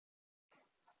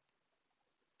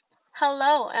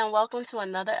Hello, and welcome to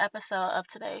another episode of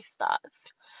Today's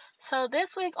Thoughts. So,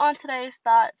 this week on Today's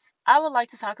Thoughts, I would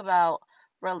like to talk about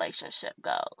relationship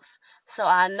goals. So,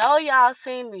 I know y'all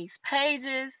seen these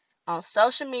pages on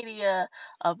social media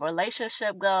of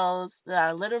relationship goals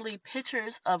that are literally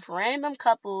pictures of random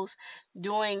couples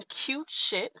doing cute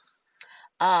shit.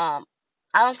 Um,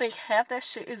 I don't think half that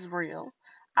shit is real.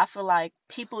 I feel like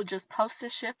people just posting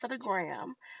shit for the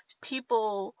gram.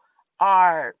 People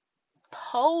are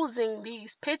posing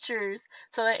these pictures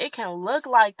so that it can look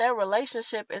like their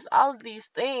relationship is all of these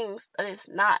things that it's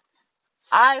not.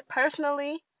 I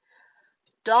personally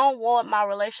don't want my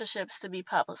relationships to be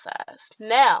publicized.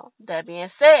 Now, that being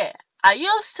said, I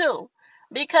used to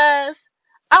because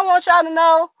I want y'all to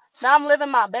know that I'm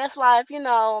living my best life,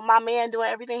 my man doing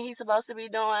everything he's supposed to be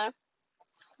doing.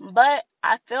 But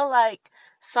I feel like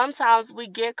sometimes we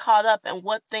get caught up in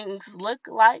what things look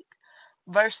like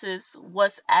versus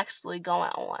what's actually going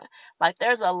on. Like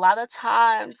there's a lot of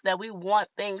times that we want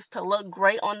things to look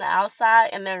great on the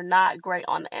outside and they're not great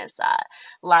on the inside.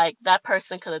 Like that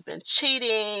person could have been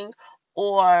cheating,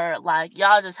 or like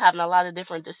y'all just having a lot of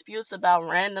different disputes about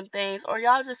random things, or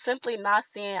y'all just simply not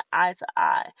seeing eye to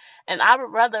eye. And I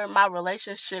would rather my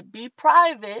relationship be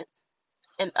private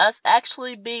and us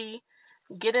actually be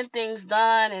getting things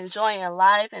done, enjoying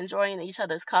life, enjoying each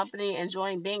other's company,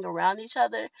 enjoying being around each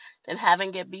other, than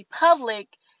having it be public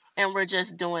and we're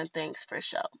just doing things for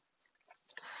show.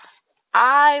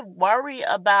 I worry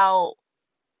about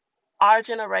our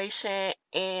generation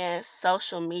and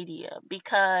social media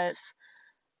because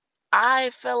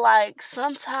I feel like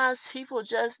sometimes people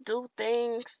just do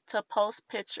things to post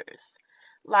pictures.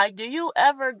 Like, do you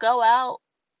ever go out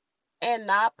and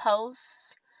not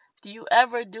post? Do you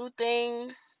ever do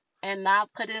things and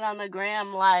not put it on the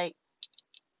gram? Like,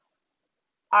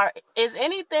 is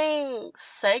anything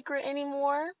sacred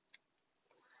anymore?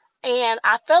 And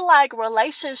I feel like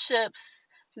relationships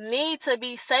need to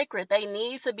be sacred. They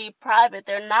need to be private.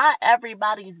 They're not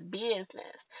everybody's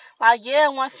business. Like, yeah,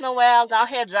 once in a while, go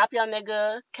ahead, drop your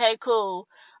nigga. Okay, cool.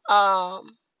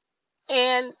 Um,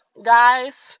 and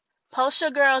guys, post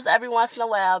your girls every once in a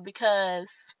while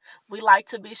because we like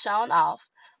to be shown off.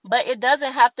 But it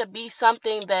doesn't have to be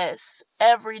something that's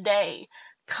every day,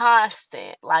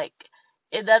 constant. Like,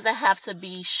 it doesn't have to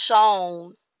be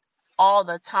shown all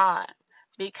the time.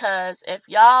 Because if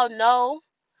y'all know,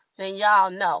 then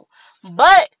y'all know.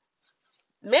 But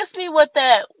miss me with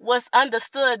that what's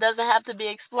understood doesn't have to be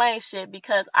explained shit,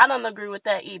 because I don't agree with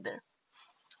that either.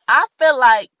 I feel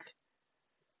like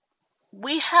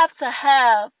we have to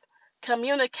have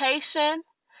communication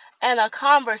and a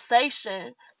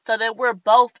conversation so that we're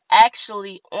both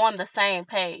actually on the same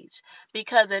page.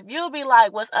 Because if you be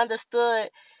like, what's understood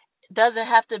doesn't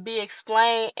have to be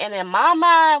explained, and in my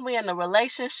mind, we in a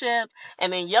relationship,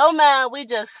 and in your mind, we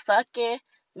just fucking,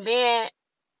 then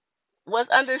what's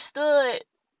understood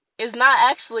is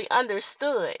not actually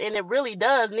understood, and it really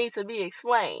does need to be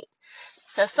explained.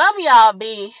 Because some of y'all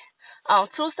be on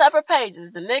two separate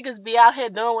pages. The niggas be out here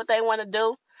doing what they want to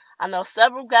do. I know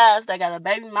several guys that got a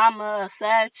baby mama, a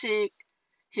side chick.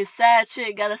 His side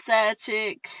chick got a side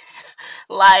chick.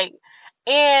 Like,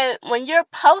 and when you're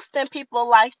posting people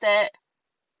like that,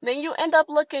 then you end up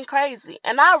looking crazy.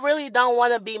 And I really don't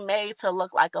want to be made to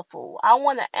look like a fool. I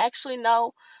want to actually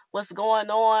know what's going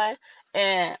on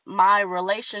in my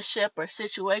relationship or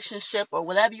situationship or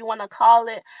whatever you want to call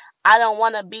it. I don't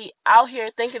want to be out here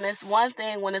thinking it's one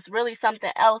thing when it's really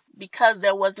something else because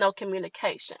there was no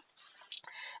communication.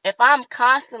 If I'm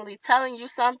constantly telling you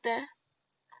something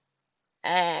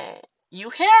and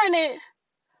you hearing it,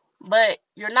 but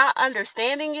you're not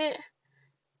understanding it,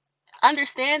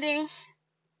 understanding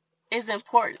is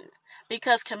important,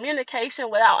 because communication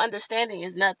without understanding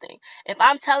is nothing. If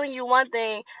I'm telling you one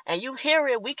thing and you hear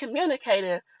it, we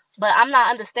communicated, but I'm not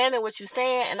understanding what you're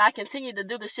saying and I continue to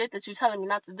do the shit that you're telling me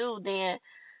not to do, then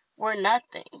we're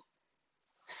nothing.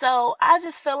 So I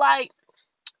just feel like,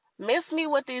 miss me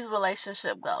with these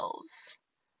relationship goals.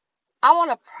 I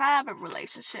want a private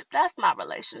relationship. That's my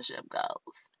relationship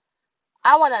goals.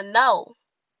 I want to know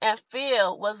and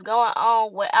feel what's going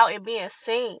on without it being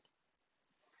seen.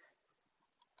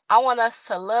 I want us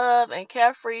to love and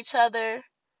care for each other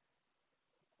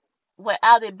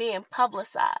without it being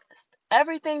publicized.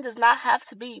 Everything does not have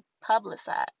to be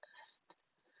publicized.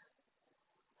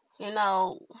 You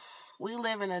know, we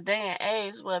live in a day and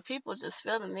age where people just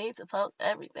feel the need to post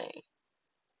everything.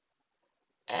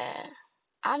 And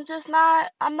I'm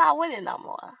not with it no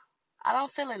more. I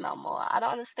don't feel it no more. I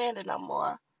don't understand it no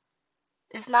more.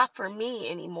 It's not for me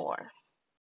anymore.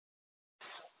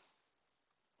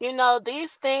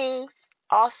 These things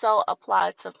also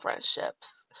apply to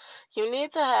friendships. You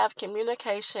need to have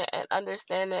communication and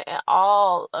understanding in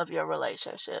all of your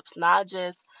relationships, not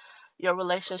just your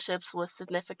relationships with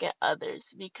significant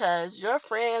others, because your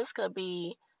friends could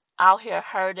be out here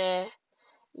hurting,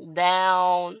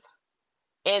 down,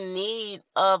 in need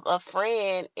of a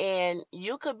friend, and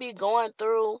you could be going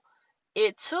through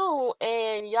it too,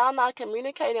 and y'all not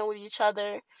communicating with each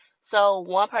other. So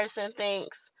one person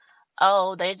thinks,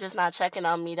 oh, they just not checking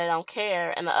on me, they don't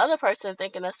care, and the other person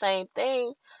thinking the same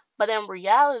thing. But in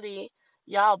reality,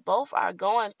 y'all both are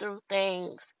going through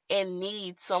things and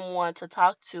need someone to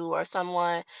talk to or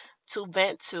someone to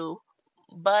vent to.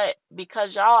 But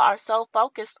because y'all are so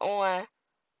focused on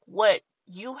what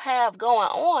you have going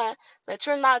on, that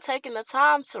you're not taking the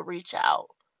time to reach out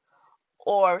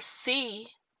or see,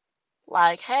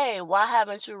 like, hey, why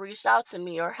haven't you reached out to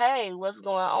me? Or hey, what's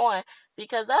going on?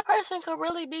 Because that person could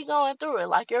really be going through it.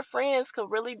 Like, your friends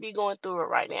could really be going through it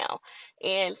right now.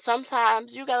 And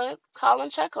sometimes you gotta call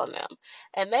and check on them.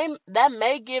 And that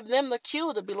may give them the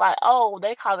cue to be like, oh,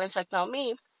 they called and checked on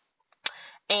me.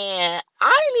 And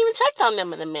I ain't even checked on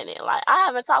them in a minute. Like, I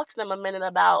haven't talked to them a minute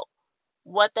about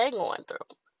what they going through.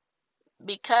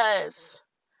 Because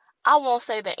I won't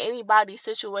say that anybody's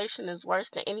situation is worse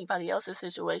than anybody else's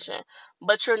situation,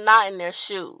 but you're not in their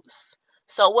shoes.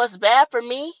 So what's bad for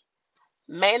me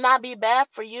may not be bad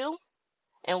for you,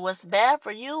 and what's bad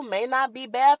for you may not be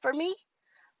bad for me.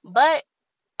 But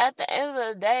at the end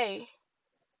of the day,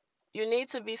 you need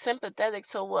to be sympathetic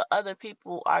to what other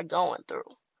people are going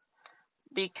through,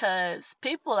 because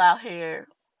people out here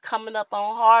coming up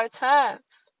on hard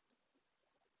times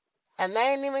and they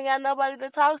ain't even got nobody to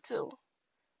talk to.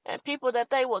 And people that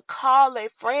they would call their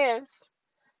friends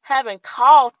haven't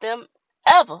called them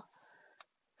ever.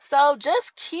 So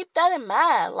just keep that in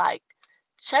mind. Like,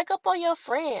 check up on your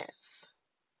friends,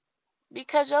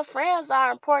 because your friends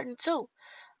are important too.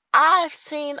 I've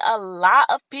seen a lot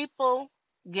of people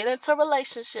get into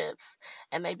relationships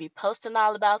and they be posting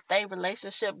all about their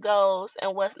relationship goals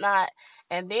and what's not.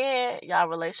 And then y'all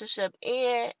relationship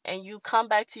end and you come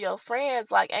back to your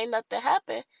friends like ain't nothing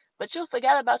happened. But you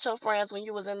forgot about your friends when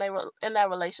you was in that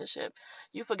relationship.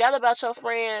 You forgot about your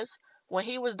friends when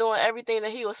he was doing everything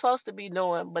that he was supposed to be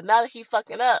doing. But now that he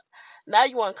fucking up, now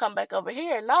you want to come back over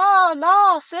here. No,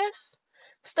 no, sis.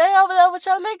 Stay over there with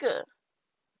your nigga.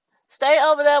 Stay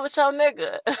over there with your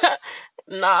nigga.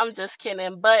 No, I'm just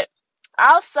kidding. But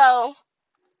also,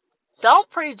 don't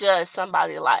prejudge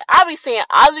somebody. Like, I be seeing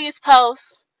all these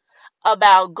posts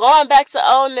about going back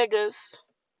to old niggas.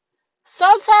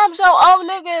 Sometimes your old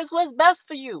nigga is what's best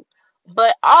for you.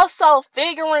 But also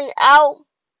figuring out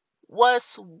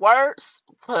what's what's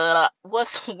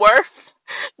worth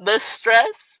the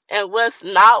stress and what's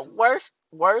not worth.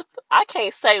 I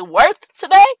can't say worth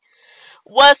today.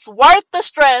 What's worth the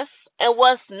stress and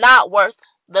what's not worth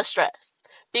the stress.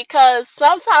 Because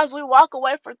sometimes we walk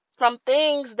away from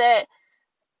things that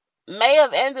may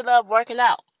have ended up working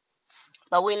out.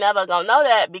 But we never gonna know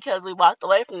that because we walked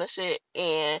away from the shit,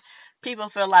 and people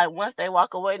feel like once they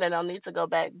walk away they don't need to go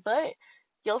back. But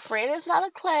your friend is not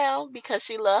a clown because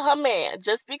she love her man.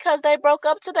 Just because they broke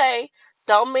up today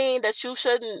don't mean that you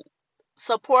shouldn't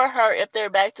support her if they're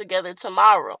back together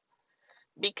tomorrow.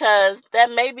 Because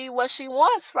that may be what she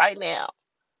wants right now.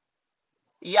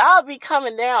 Y'all be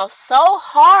coming down so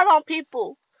hard on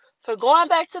people for going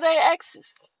back to their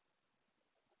exes.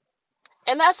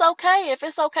 And that's okay if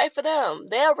it's okay for them.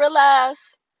 They'll realize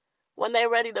when they're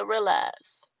ready to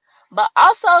realize. But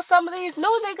also, some of these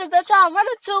new niggas that y'all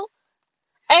running to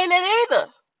ain't it either.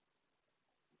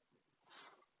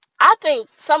 I think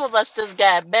some of us just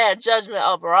got bad judgment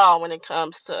overall when it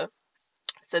comes to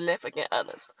significant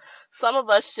others. Some of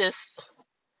us just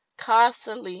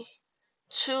constantly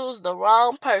choose the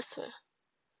wrong person.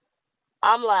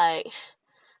 I'm like,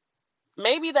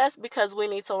 maybe that's because we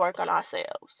need to work on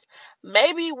ourselves.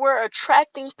 Maybe we're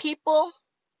attracting people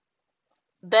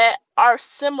that are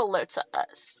similar to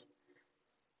us.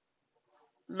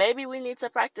 Maybe we need to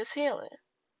practice healing.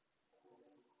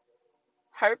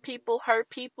 Hurt people,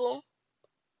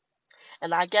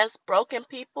 and I guess broken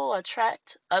people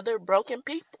attract other broken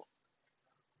people.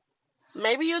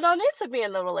 Maybe you don't need to be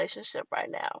in a relationship right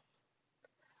now.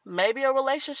 Maybe a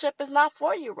relationship is not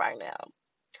for you right now.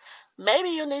 Maybe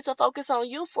you need to focus on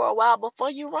you for a while before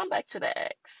you run back to the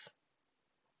ex.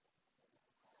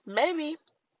 Maybe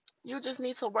you just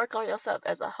need to work on yourself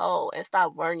as a whole and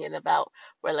stop worrying about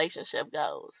relationship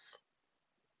goals.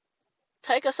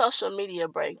 Take a social media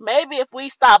break. Maybe if we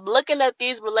stop looking at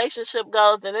these relationship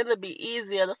goals, then it'll be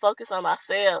easier to focus on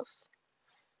ourselves.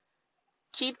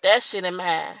 Keep that shit in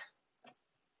mind.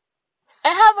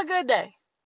 And have a good day.